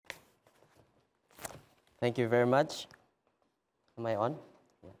Thank you very much. Am I on?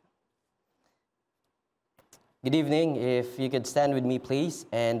 Yeah. Good evening. If you could stand with me, please,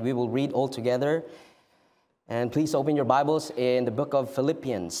 and we will read all together. And please open your Bibles in the book of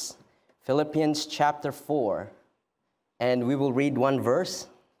Philippians, Philippians chapter 4. And we will read one verse.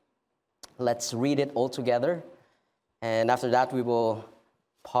 Let's read it all together. And after that, we will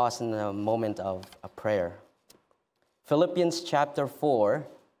pause in a moment of a prayer. Philippians chapter 4,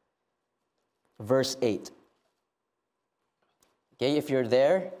 verse 8. Okay, if you're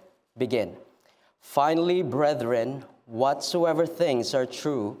there, begin. Finally, brethren, whatsoever things are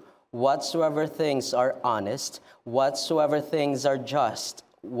true, whatsoever things are honest, whatsoever things are just,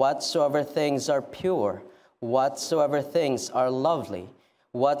 whatsoever things are pure, whatsoever things are lovely,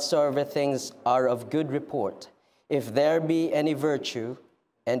 whatsoever things are of good report, if there be any virtue,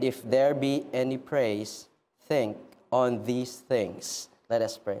 and if there be any praise, think on these things. Let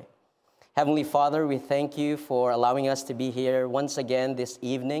us pray. Heavenly Father, we thank you for allowing us to be here once again this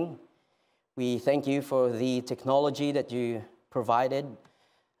evening. We thank you for the technology that you provided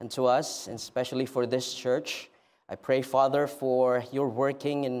unto us, and especially for this church. I pray, Father, for your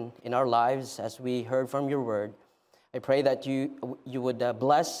working in our lives as we heard from your word. I pray that you would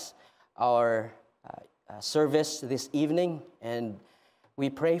bless our service this evening, and we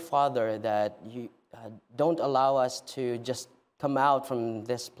pray, Father, that you don't allow us to just come out from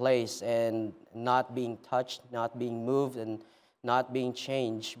this place and not being touched, not being moved, and not being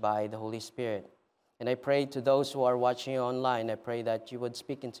changed by the Holy Spirit. And I pray to those who are watching online, I pray that you would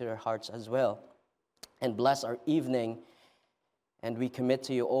speak into their hearts as well and bless our evening. And we commit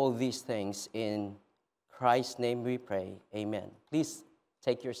to you all these things. In Christ's name we pray. Amen. Please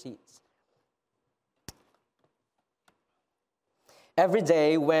take your seats. Every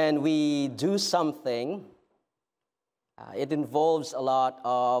day when we do something, it involves a lot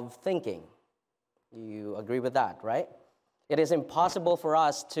of thinking. You agree with that, right? It is impossible for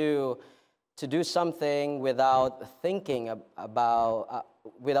us to do something without thinking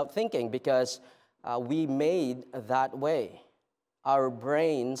because we made that way. Our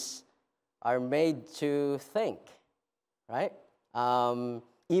brains are made to think, right?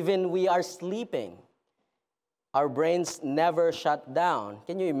 Even we are sleeping, our brains never shut down.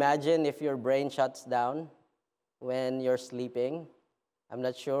 Can you imagine if your brain shuts down when you're sleeping? I'm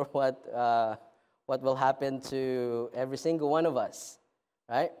not sure what will happen to every single one of us,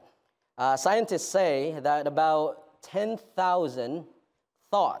 right? Scientists say that about 10,000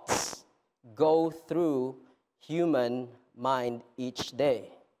 thoughts go through human mind each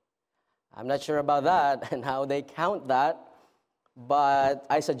day. I'm not sure about that and how they count that, but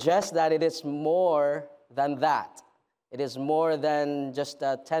I suggest that it is more than that. It is more than just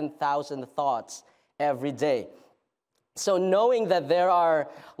 10,000 thoughts every day. So knowing that there are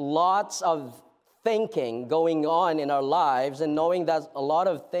lots of thinking going on in our lives, and knowing that a lot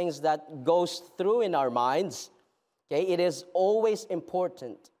of things that goes through in our minds, okay, it is always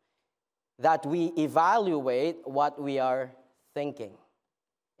important that we evaluate what we are thinking.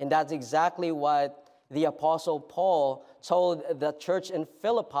 And that's exactly what the Apostle Paul told the church in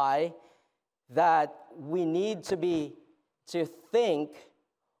Philippi, that we need to think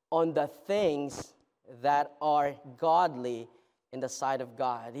on the things that are godly in the sight of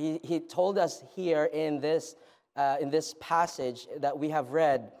God. He told us here in this passage that we have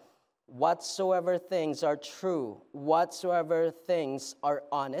read, whatsoever things are true, whatsoever things are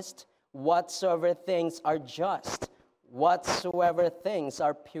honest, whatsoever things are just, whatsoever things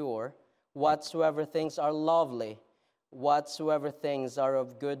are pure, whatsoever things are lovely, whatsoever things are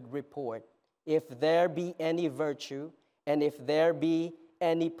of good report, if there be any virtue, and if there be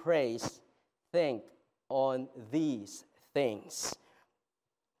any praise, think on these things.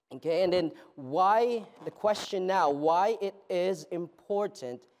 Okay, and then why it is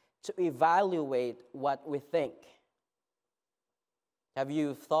important to evaluate what we think. Have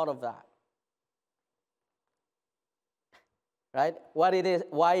you thought of that? Right?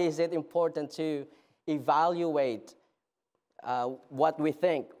 Why is it important to evaluate what we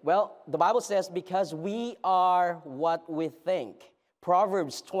think? Well, the Bible says because we are what we think.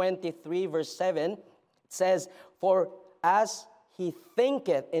 Proverbs 23 verse 7 says, for as he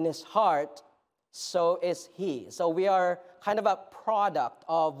thinketh in his heart, so is he. So we are kind of a product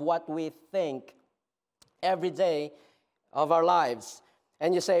of what we think every day of our lives.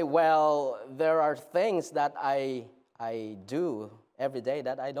 And you say, well, there are things that I do every day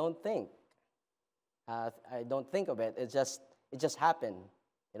that I don't think. I don't think of it. It just happened,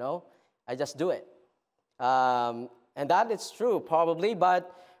 you know. I just do it. And that is true probably,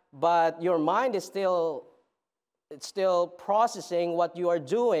 but your mind is still processing what you are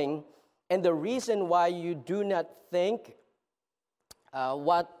doing, And the reason why you do not think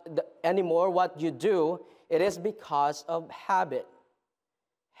anymore what you do, it is because of habit.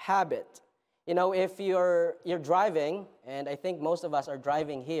 Habit. You know, if you're driving, and I think most of us are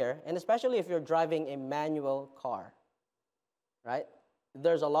driving here, and especially if you're driving a manual car, right?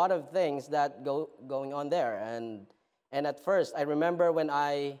 There's a lot of things that going on there, and at first, I remember when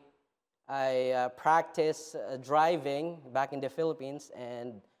I practiced driving back in the Philippines,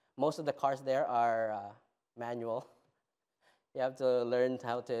 and most of the cars there are manual. You have to learn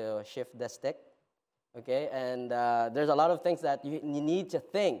how to shift the stick, okay? And there's a lot of things that you need to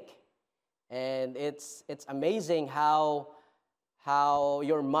think, and it's amazing how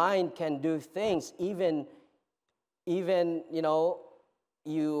your mind can do things, even you know,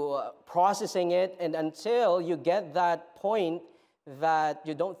 you processing it, and until you get that point that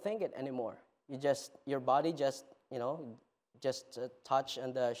you don't think it anymore. Your body just touch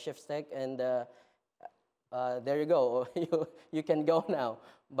on the shift stick, and there you go. you can go now.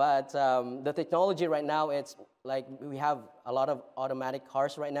 But the technology right now, it's like we have a lot of automatic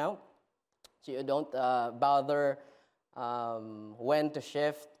cars right now, so you don't bother when to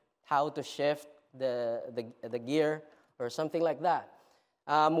shift, how to shift the gear or something like that.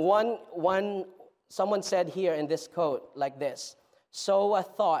 Someone said here in this quote like this: sow a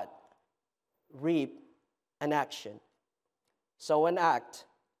thought, reap an action. Sow an act,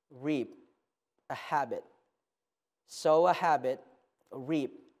 reap a habit. Sow a habit,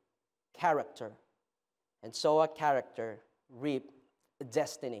 reap character. And sow a character, reap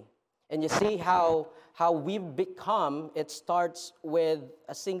destiny. And you see how we've become, it starts with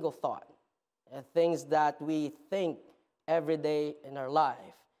a single thought. Things that we think every day in our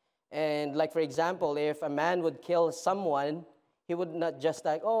life. And like, for example, if a man would kill someone, he would not just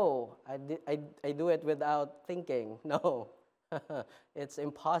like, oh, I do it without thinking. No, it's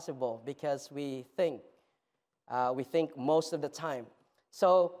impossible because we think most of the time.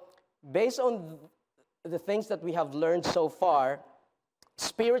 So based on the things that we have learned so far,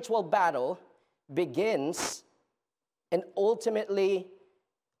 spiritual battle begins and ultimately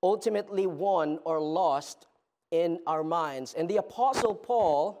won or lost in our minds. And the Apostle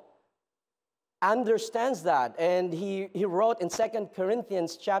Paul understands that, and he wrote in 2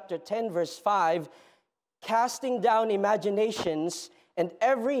 Corinthians chapter 10 verse 5, casting down imaginations and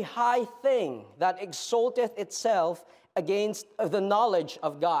every high thing that exalteth itself against the knowledge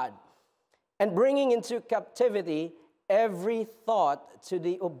of God, and bringing into captivity every thought to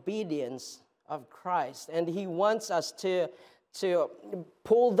the obedience of Christ. And he wants us to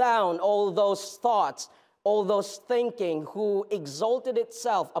pull down all those thoughts, all those thinking who exalted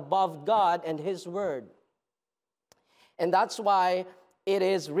itself above God and His Word. And that's why it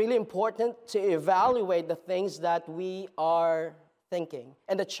is really important to evaluate the things that we are thinking.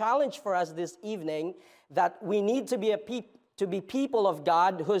 And the challenge for us this evening, that we need to be people of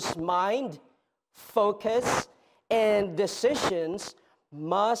God whose mind, focus, and decisions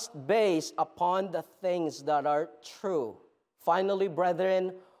must base upon the things that are true. Finally,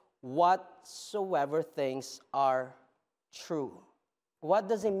 brethren, whatsoever things are true. What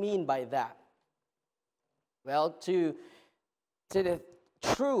does it mean by that? Well, to the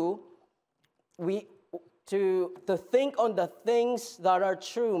true, to think on the things that are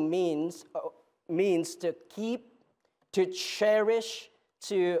true means to keep, to cherish,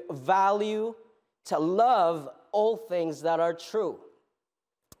 to value, to love all things that are true.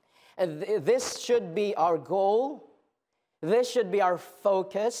 And this should be our goal. This should be our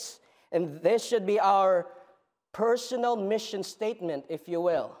focus, and this should be our personal mission statement, if you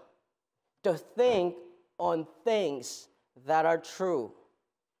will, to think on things that are true.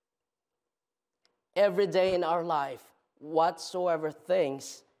 Every day in our life, whatsoever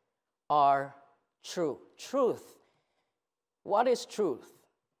things are true. Truth. What is truth?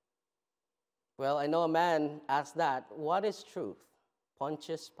 Well, I know a man asked that. What is truth?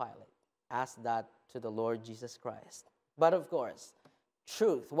 Pontius Pilate asked that to the Lord Jesus Christ. But of course,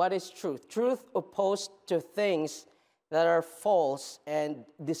 truth. What is truth? Truth opposed to things that are false and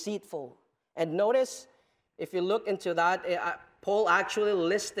deceitful. And notice, if you look into that, Paul actually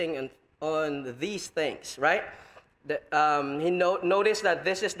listing on these things, right? Notice that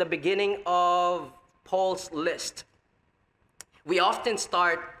this is the beginning of Paul's list. We often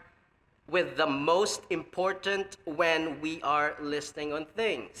start with the most important when we are listing on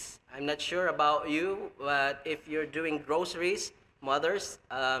things. I'm not sure about you, but if you're doing groceries, mothers,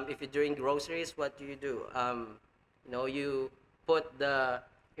 if you're doing groceries, what do? You put the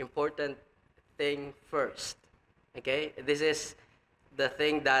important thing first. Okay, this is the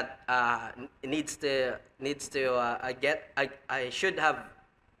thing that I should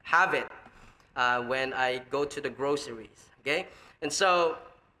have it when I go to the groceries. Okay, and so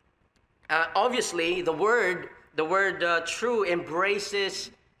obviously the word true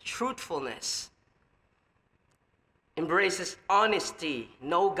embraces truthfulness, embraces honesty,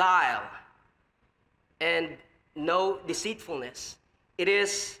 no guile, and no deceitfulness.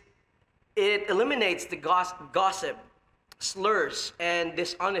 It eliminates the gossip, slurs, and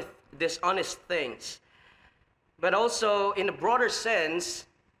dishonest things. But also, in a broader sense,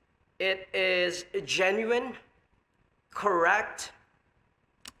 it is genuine, correct,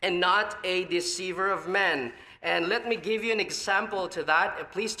 and not a deceiver of men. And let me give you an example to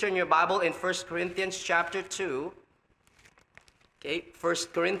that. Please turn your Bible in 1 Corinthians chapter 2. Okay, 1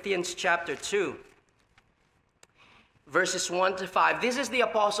 Corinthians chapter 2, verses 1 to 5. This is the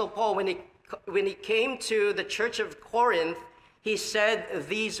Apostle Paul. When he came to the church of Corinth, he said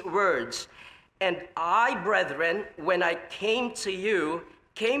these words, "And I, brethren, when I came to you,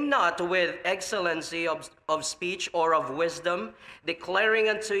 came not with excellency of speech or of wisdom, declaring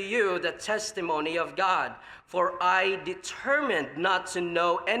unto you the testimony of God. For I determined not to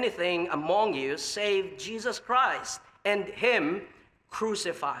know anything among you save Jesus Christ, and him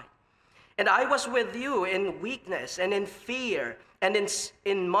crucified. And I was with you in weakness and in fear and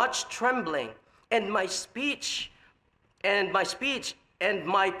in much trembling, and my speech and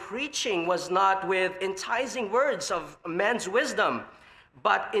my preaching was not with enticing words of man's wisdom,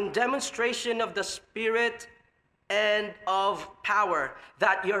 but in demonstration of the Spirit and of power,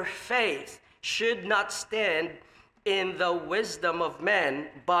 that your faith should not stand in the wisdom of men,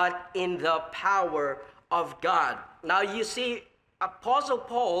 but in the power of God." Now you see, Apostle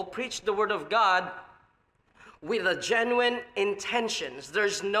Paul preached the word of God with a genuine intentions.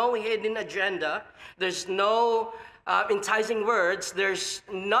 There's no hidden agenda. There's no enticing words. There's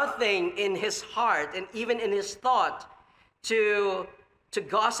nothing in his heart and even in his thought to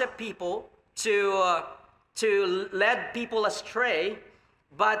gossip people, to lead people astray,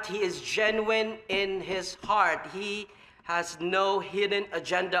 but he is genuine in his heart. He has no hidden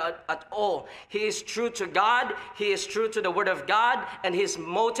agenda at all. He is true to God, he is true to the Word of God, and his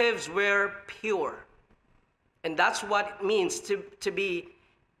motives were pure. And that's what it means to be,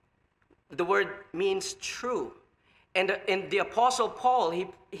 the word means true. And the Apostle Paul,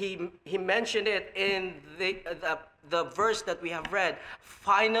 he mentioned it in the verse that we have read.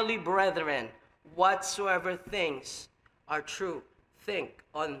 "Finally, brethren, whatsoever things are true, think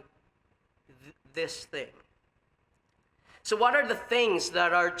on this thing." So what are the things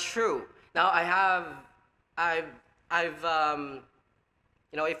that are true? Now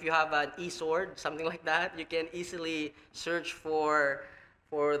if you have an e-sword, something like that, you can easily search for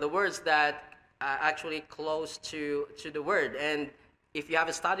the words that actually close to the word. And if you have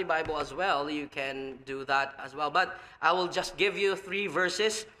a study Bible as well, you can do that as well. But I will just give you 3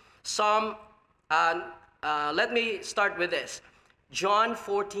 verses. Let me start with this. John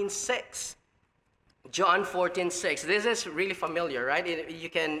 14:6. John 14:6. This is really familiar, right? You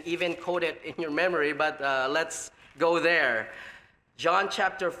can even quote it in your memory, but let's go there. John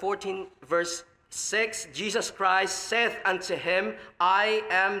chapter 14, verse 6. "Jesus Christ saith unto him, I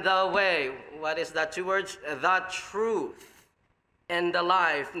am the way." What is that 2 words? "The truth and the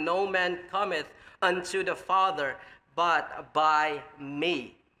life. No man cometh unto the Father but by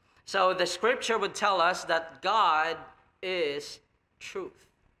me." So the scripture would tell us that God is truth.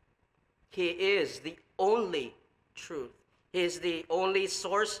 He is the only truth. He is the only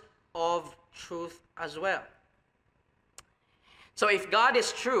source of truth as well. So if God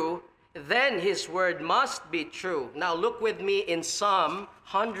is true, then his word must be true. Now look with me in Psalm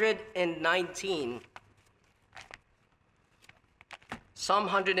 119. Psalm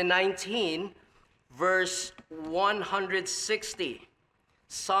 119, verse 160.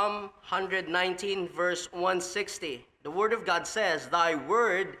 Psalm 119, verse 160. The word of God says, "Thy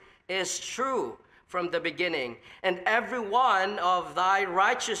word is true from the beginning, and every one of thy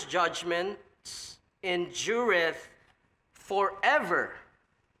righteous judgments endureth forever."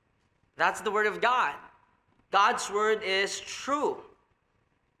 That's the word of God. God's word is true.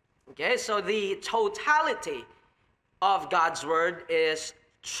 Okay, so the totality of God's word is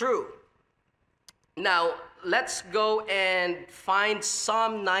true. Now, let's go and find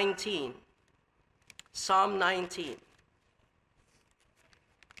Psalm 19. Psalm 19.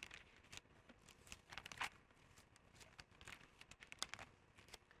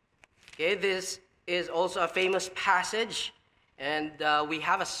 Okay, this is also a famous passage, and we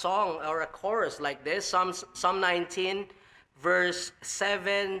have a song or a chorus like this, Psalm 19, verse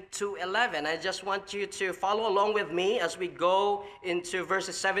 7 to 11. I just want you to follow along with me as we go into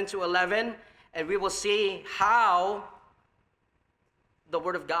verses 7 to 11, and we will see how the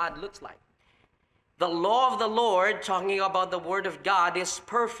Word of God looks like. The law of the Lord, talking about the word of God, is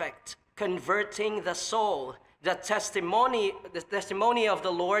perfect, converting the soul. The testimony of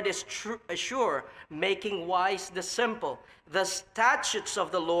the Lord is sure, making wise the simple. The statutes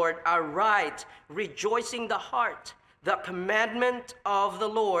of the Lord are right, rejoicing the heart. The commandment of the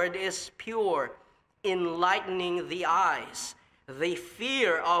Lord is pure, enlightening the eyes. The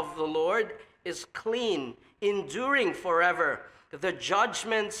fear of the Lord is clean, enduring forever. The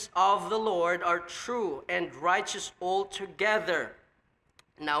judgments of the Lord are true and righteous altogether.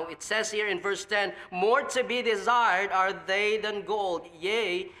 Now it says here in verse 10, more to be desired are they than gold,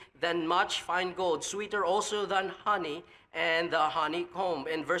 yea, than much fine gold, sweeter also than honey and the honeycomb.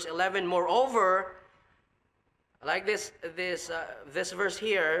 In verse 11, moreover, I like this verse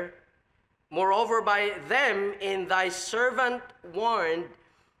here, moreover by them in thy servant warned,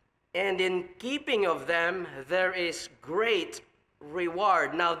 and in keeping of them there is great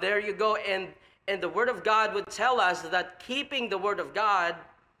reward. Now there you go, and the Word of God would tell us that keeping the Word of God,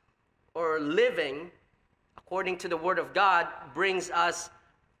 or living according to the Word of God, brings us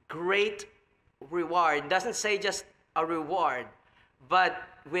great reward. It doesn't say just a reward, but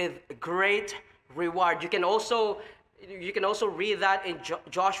with great reward. You can also read that in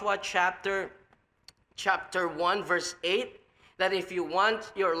Joshua chapter 1 verse 8, that if you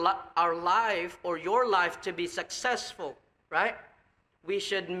want our life or your life to be successful, right, we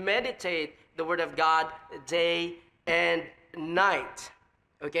should meditate the Word of God day and night.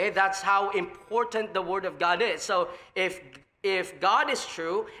 Okay, that's how important the Word of God is. So if God is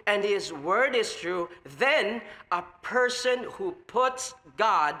true and His Word is true, then a person who puts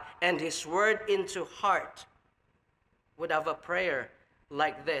God and His Word into heart would have a prayer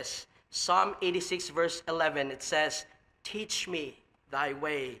like this. Psalm 86 verse 11, it says, teach me thy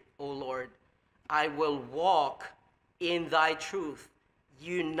way, O Lord. I will walk in thy truth.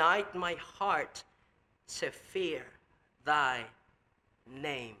 Unite my heart to fear thy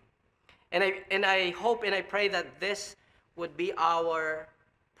name. And I hope and I pray that this would be our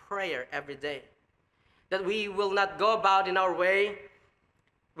prayer every day. That we will not go about in our way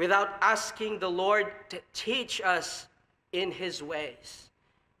without asking the Lord to teach us in His ways,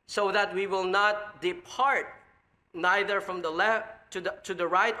 so that we will not depart neither from the left to the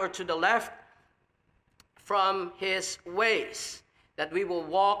right or to the left from His ways, that we will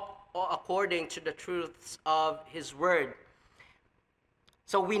walk according to the truths of His Word.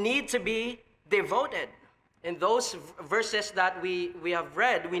 So we need to be devoted. In those verses that we have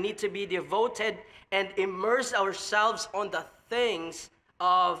read, we need to be devoted and immerse ourselves on the things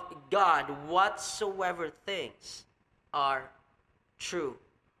of God, whatsoever things are true.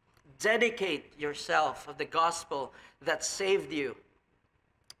 Dedicate yourself of the gospel that saved you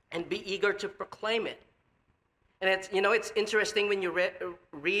and be eager to proclaim it. And it's interesting when you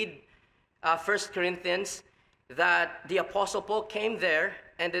read 1 Corinthians, that the Apostle Paul came there,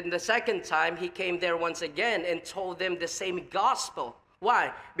 and then the second time he came there once again and told them the same gospel.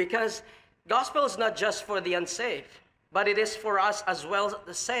 Why? Because gospel is not just for the unsaved, but it is for us as well,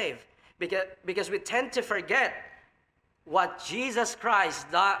 the saved. Because we tend to forget what Jesus Christ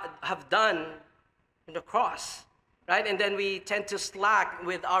have done in the cross, right? And then we tend to slack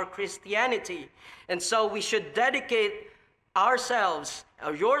with our Christianity. And so we should dedicate ourselves,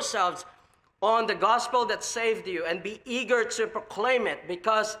 or yourselves, on the gospel that saved you, and be eager to proclaim it,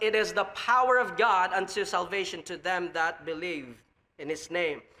 because it is the power of God unto salvation to them that believe in His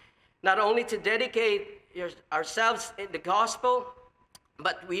name. Not only to dedicate ourselves in the gospel,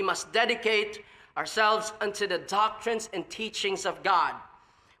 but we must dedicate ourselves unto the doctrines and teachings of God.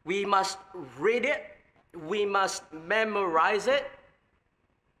 We must read it. We must memorize it.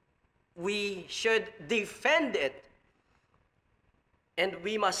 We should defend it. And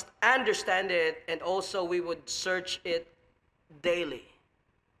we must understand it, and also we would search it daily.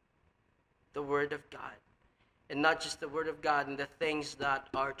 The Word of God. And not just the Word of God and the things that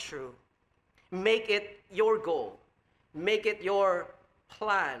are true. Make it your goal. Make it your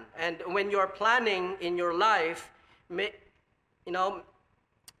plan. And when you're planning in your life,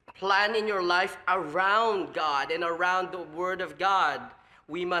 plan in your life around God and around the Word of God.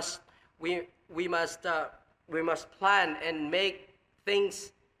 We must plan and make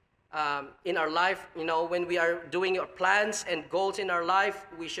things in our life. When we are doing our plans and goals in our life,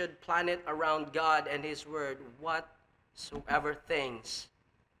 we should plan it around God and His Word, whatsoever things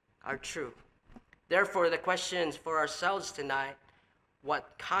are true. Therefore, the questions for ourselves tonight: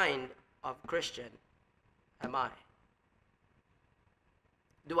 what kind of Christian am I?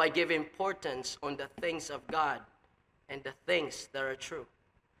 Do I give importance on the things of God and the things that are true?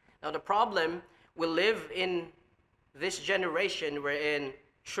 Now, the problem, we live in this generation wherein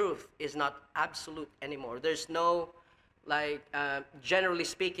truth is not absolute anymore. There's no, generally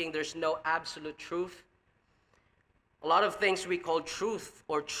speaking, there's no absolute truth. A lot of things we called truth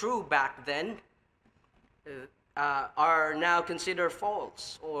or true back then are now considered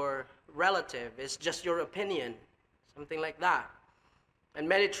false or relative. It's just your opinion, something like that. And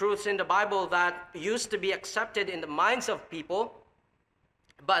many truths in the Bible that used to be accepted in the minds of people,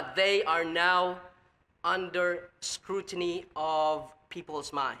 but they are now under scrutiny of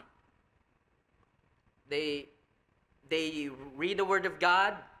people's mind. They read the Word of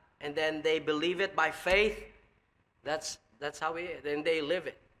God, and then they believe it by faith. That's how it is. Then they live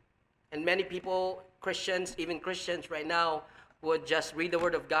it. And many people, Christians, even Christians right now, would just read the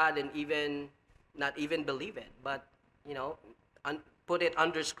Word of God and not even believe it, but put it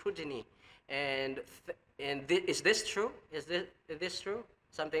under scrutiny. And is this true? Is this true?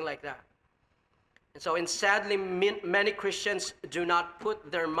 Something like that. And so, sadly, many Christians do not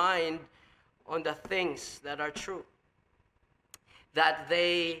put their mind on the things that are true. That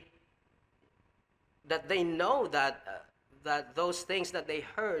they know that those things that they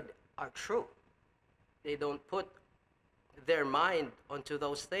heard are true. They don't put their mind onto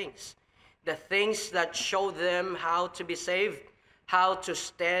those things. The things that show them how to be saved, how to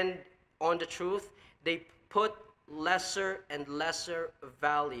stand on the truth, they put lesser and lesser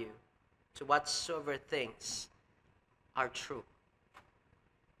value to whatsoever things are true.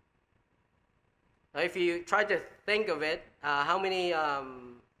 Now, if you try to think of it, how many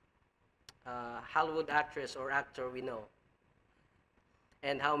Hollywood actress or actor we know,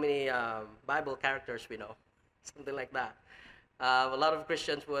 and how many Bible characters we know, something like that. A lot of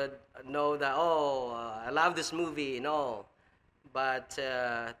Christians would know that, I love this movie and all, but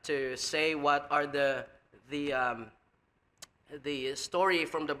to say what are the story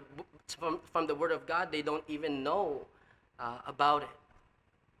from the Word of God, they don't even know about it.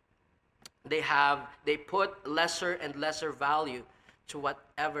 They put lesser and lesser value to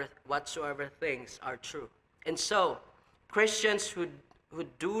whatsoever things are true. And so, Christians who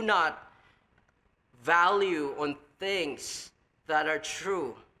do not value on things that are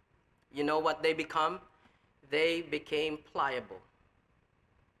true, you know what they become? They became pliable.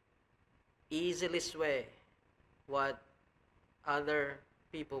 Easily sway what other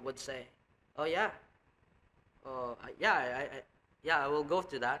people would say. Oh yeah. Oh I will go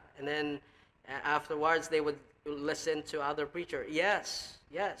to that. And then afterwards they would listen to other preacher. Yes,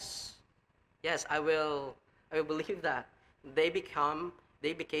 I will believe that. They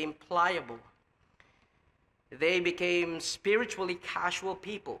became pliable. They became spiritually casual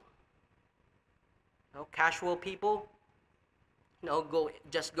people. Casual people,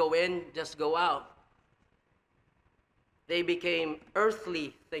 just go in, just go out. They became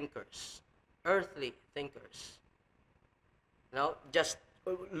earthly thinkers. Just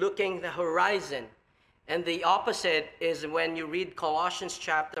looking the horizon. And the opposite is when you read Colossians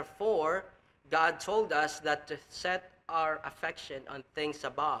chapter 4, God told us that to set our affection on things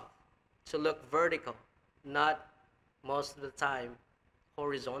above, to look vertical, not most of the time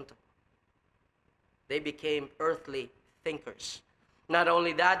horizontal. They became earthly thinkers. Not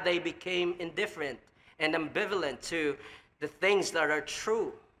only that, they became indifferent and ambivalent to the things that are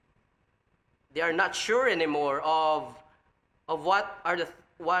true. They are not sure anymore of what are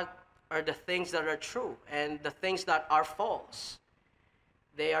the things that are true and the things that are false.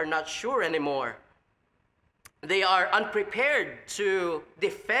 They are not sure anymore. They are unprepared to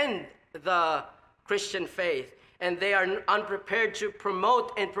defend the Christian faith, and they are unprepared to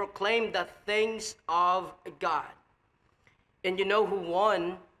promote and proclaim the things of God. And you know who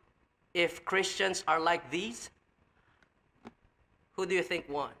won if Christians are like these? Who do you think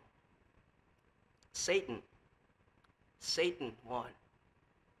won? Satan. Satan won.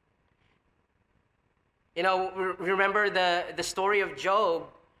 Remember the story of Job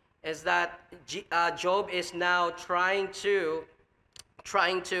is that Job is now trying to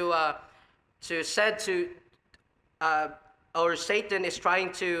or Satan is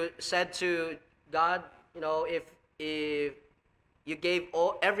trying to said to God, if you gave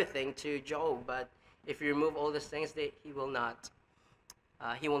everything to Job, but if you remove all these things, he will not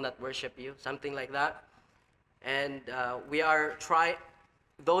worship you, something like that. And we are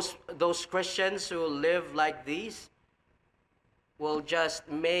those Christians who live like these will just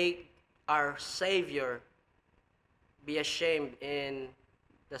make our Savior be ashamed in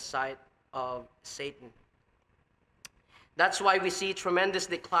the sight of Satan. That's why we see tremendous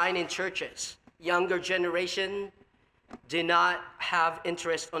decline in churches. Younger generation do not have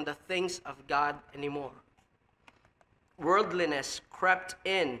interest on the things of God anymore. Worldliness crept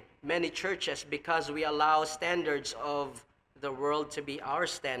in many churches because we allow standards of the world to be our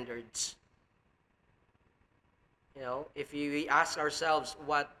standards. You know, if we ask ourselves,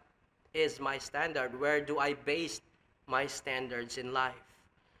 what is my standard? Where do I base my standards in life?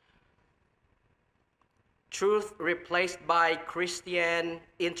 Truth replaced by Christian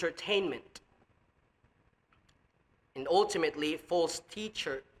entertainment. And ultimately, false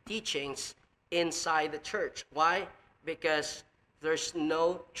teachings inside the church. Why? Because there's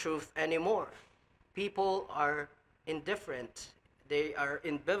no truth anymore. People are indifferent. They are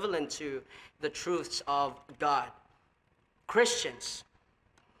ambivalent to the truths of God. Christians,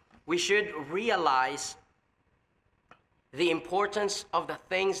 we should realize the importance of the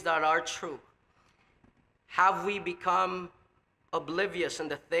things that are true. Have we become oblivious in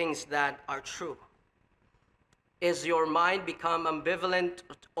the things that are true? Is your mind become ambivalent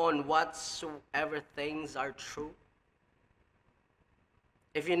on whatsoever things are true?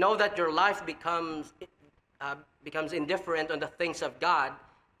 If you know that your life becomes indifferent on the things of God,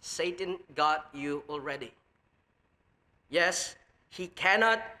 Satan got you already. Yes, he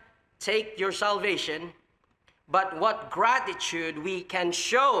cannot take your salvation, but what gratitude we can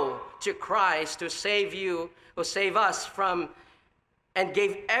show to Christ to save you, who save us from and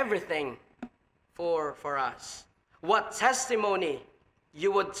gave everything for us. What testimony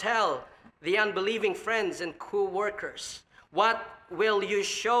you would tell the unbelieving friends and co-workers. What will you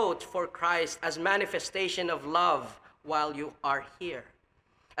show for Christ as manifestation of love while you are here?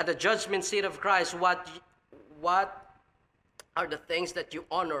 At the judgment seat of Christ, what are the things that you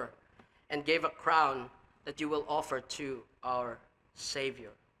honor and gave a crown that you will offer to our Savior?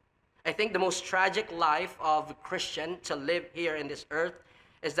 I think the most tragic life of a Christian to live here in this earth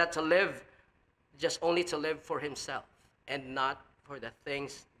is that to live for himself and not for the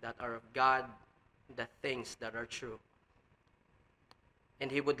things that are of God, the things that are true.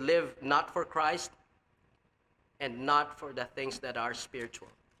 And he would live not for Christ and not for the things that are spiritual.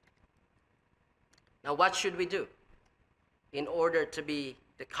 Now, what should we do in order to be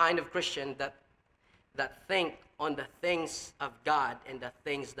the kind of Christian that think on the things of God and the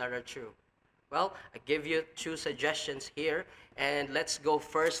things that are true? Well, I give you 2 suggestions here, and let's go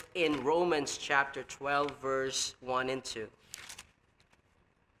first in Romans chapter 12, verse 1 and 2.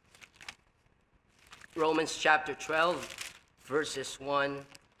 Romans chapter 12, verses 1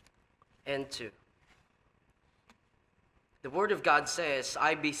 and 2. The Word of God says,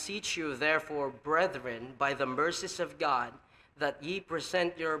 I beseech you, therefore, brethren, by the mercies of God, that ye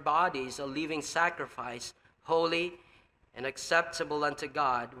present your bodies a living sacrifice, holy and acceptable unto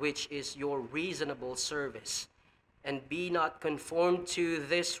God, which is your reasonable service. And be not conformed to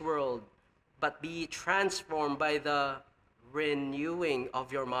this world, but be transformed by the renewing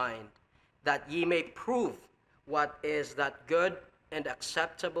of your mind, that ye may prove what is that good and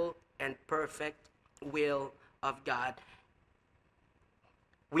acceptable and perfect will of God.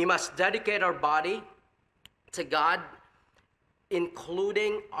 We must dedicate our body to God,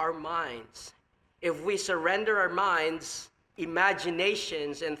 including our minds. If we surrender our minds,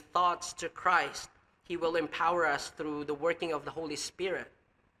 imaginations, and thoughts to Christ, he will empower us through the working of the Holy Spirit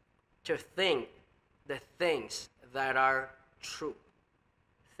to think the things that are true.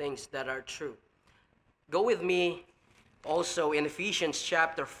 Things that are true. Go with me also in Ephesians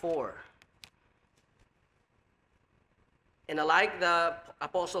chapter 4. And I like the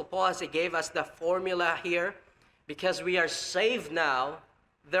Apostle Paul as he gave us the formula here, because we are saved now.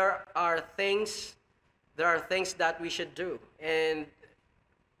 There are things that we should do, and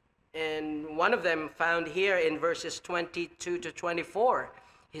one of them found here in verses 22 to 24.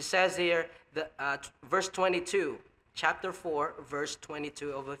 He says here, verse 22, chapter 4, verse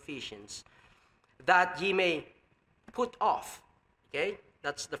 22 of Ephesians, that ye may put off. Okay,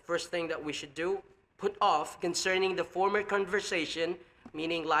 that's the first thing that we should do. Put off concerning the former conversation,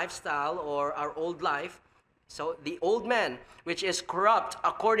 meaning lifestyle or our old life. So the old man, which is corrupt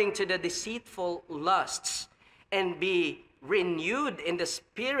according to the deceitful lusts, and be renewed in the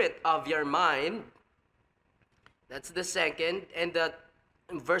spirit of your mind. That's the second. And the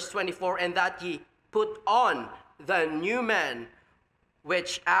verse 24, and that ye put on the new man,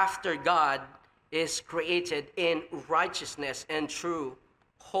 which after God is created in righteousness and true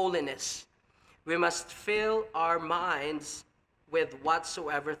holiness. We must fill our minds with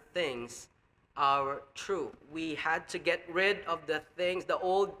whatsoever things are true. We had to get rid of the things, the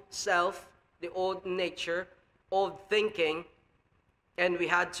old self, the old nature, old thinking, and we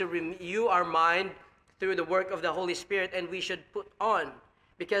had to renew our mind through the work of the Holy Spirit, and we should put on.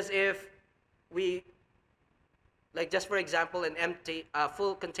 Because if we, like just for example, an empty,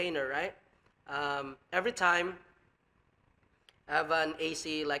 full container, right? Every time I have an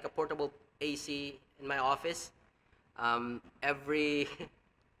AC, like a portable AC in my office, every,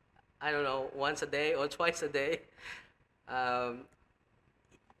 I don't know, once a day or twice a day. Um,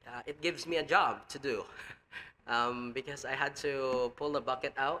 it gives me a job to do because I had to pull the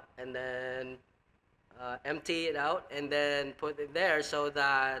bucket out and then empty it out and then put it there so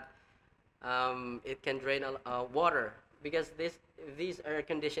that it can drain water, because these air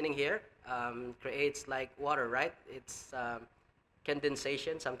conditioning here creates like water, right? It's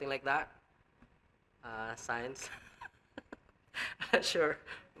condensation, something like that. Science. I'm not sure,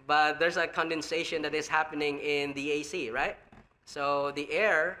 but there's a condensation that is happening in the AC, right? So the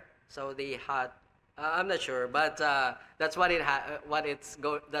air, so the hot. I'm not sure, but that's what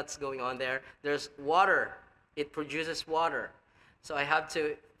that's going on there. There's water. It produces water, so I have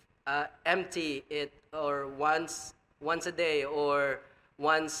to empty it or once a day or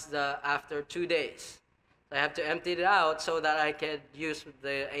after 2 days. So I have to empty it out so that I can use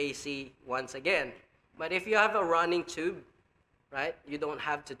the AC once again. But if you have a running tube, right, you don't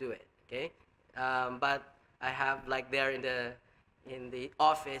have to do it. Okay, but I have like there in the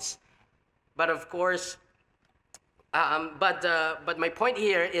office. But of course, but my point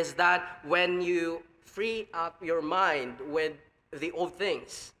here is that when you free up your mind with the old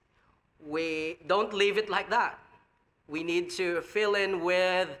things, we don't leave it like that. We need to fill in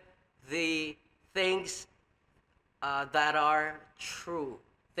with the things that are true,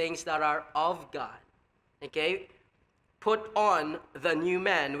 things that are of God. Okay? Put on the new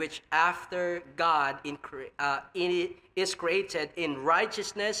man, which after God is created in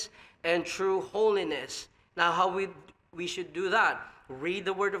righteousness and true holiness. Now, how we should do that? Read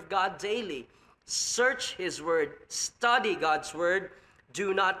the Word of God daily. Search His Word. Study God's Word.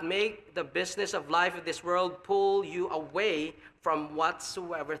 Do not make the business of life of this world pull you away from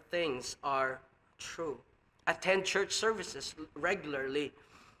whatsoever things are true. Attend church services regularly.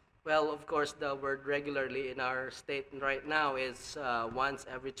 Well, of course, the word regularly in our state right now is once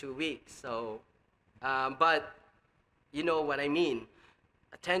every 2 weeks. So, but you know what I mean.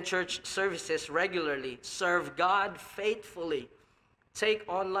 Attend church services regularly. Serve God faithfully. Take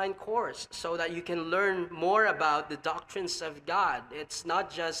online course so that you can learn more about the doctrines of God. It's not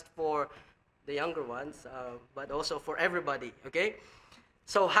just for the younger ones, but also for everybody, okay?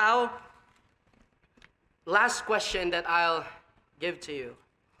 So last question that I'll give to you.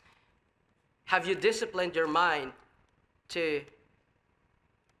 Have you disciplined your mind to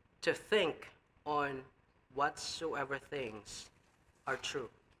think on whatsoever things are true?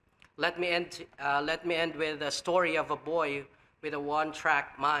 Let me end with a story of a boy with a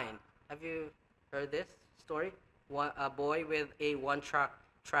one-track mind. Have you heard this story? A boy with a one-track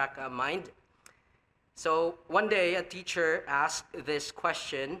mind. So one day, a teacher asked this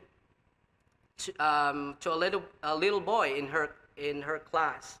question to a little boy in her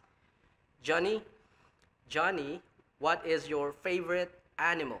class. Johnny, what is your favorite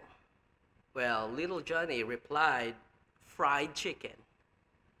animal? Well, little Johnny replied, fried chicken.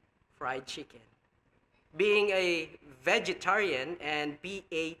 Fried chicken. Being a vegetarian and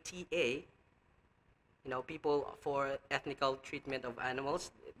PATA, people for ethical treatment of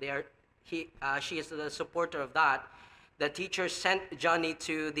animals, she is the supporter of that. The teacher sent Johnny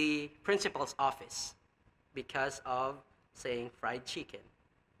to the principal's office because of saying fried chicken.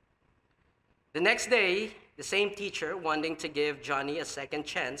 The next day, the same teacher, wanting to give Johnny a second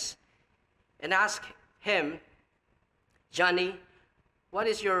chance, and asked him, Johnny, what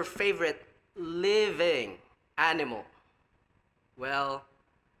is your favorite living animal? Well,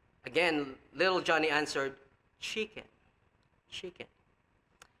 again, little Johnny answered, chicken.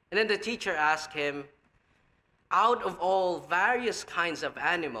 And then the teacher asked him, out of all various kinds of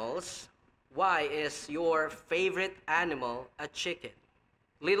animals, why is your favorite animal a chicken?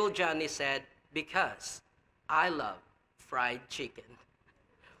 Little Johnny said, because I love fried chicken.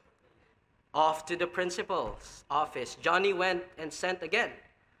 Off to the principal's office, Johnny went and sent again.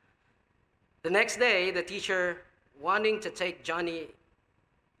 The next day, the teacher, wanting to take Johnny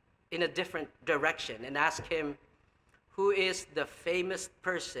in a different direction, and asked him, who is the famous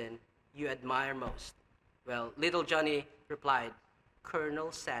person you admire most? Well, little Johnny replied,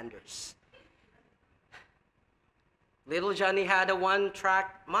 Colonel Sanders. Little Johnny had a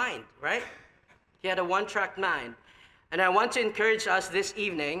one-track mind, right? He had a one-track mind. And I want to encourage us this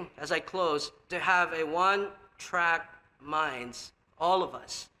evening, as I close, to have a one-track minds, all of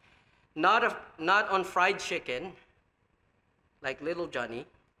us. Not on fried chicken, like little Johnny,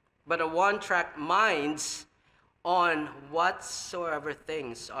 but a one-track minds on whatsoever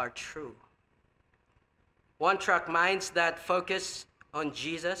things are true. One-track minds that focus on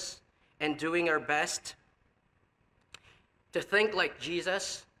Jesus and doing our best to think like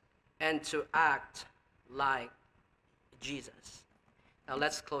Jesus and to act like Jesus. Now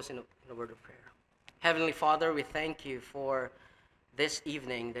let's close in a word of prayer. Heavenly Father, we thank you for this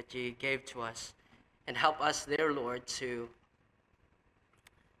evening that you gave to us. And help us, dear Lord, to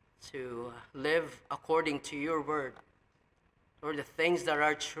live according to your word, or the things that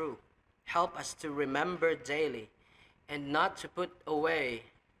are true. Help us to remember daily and not to put away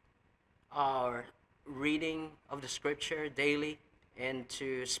our reading of the scripture daily, and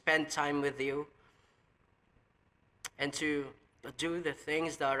to spend time with you, and to do the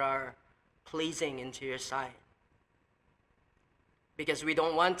things that are pleasing into your sight. Because we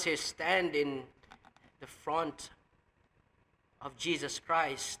don't want to stand in the front of Jesus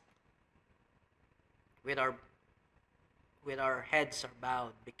Christ with our heads are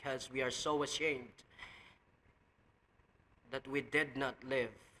bowed, because we are so ashamed that we did not live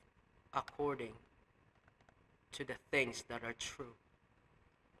according to the things that are true.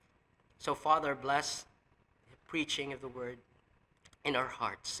 So Father, bless the preaching of the word in our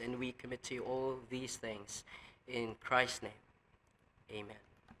hearts, and we commit to you all these things in Christ's name. Amen.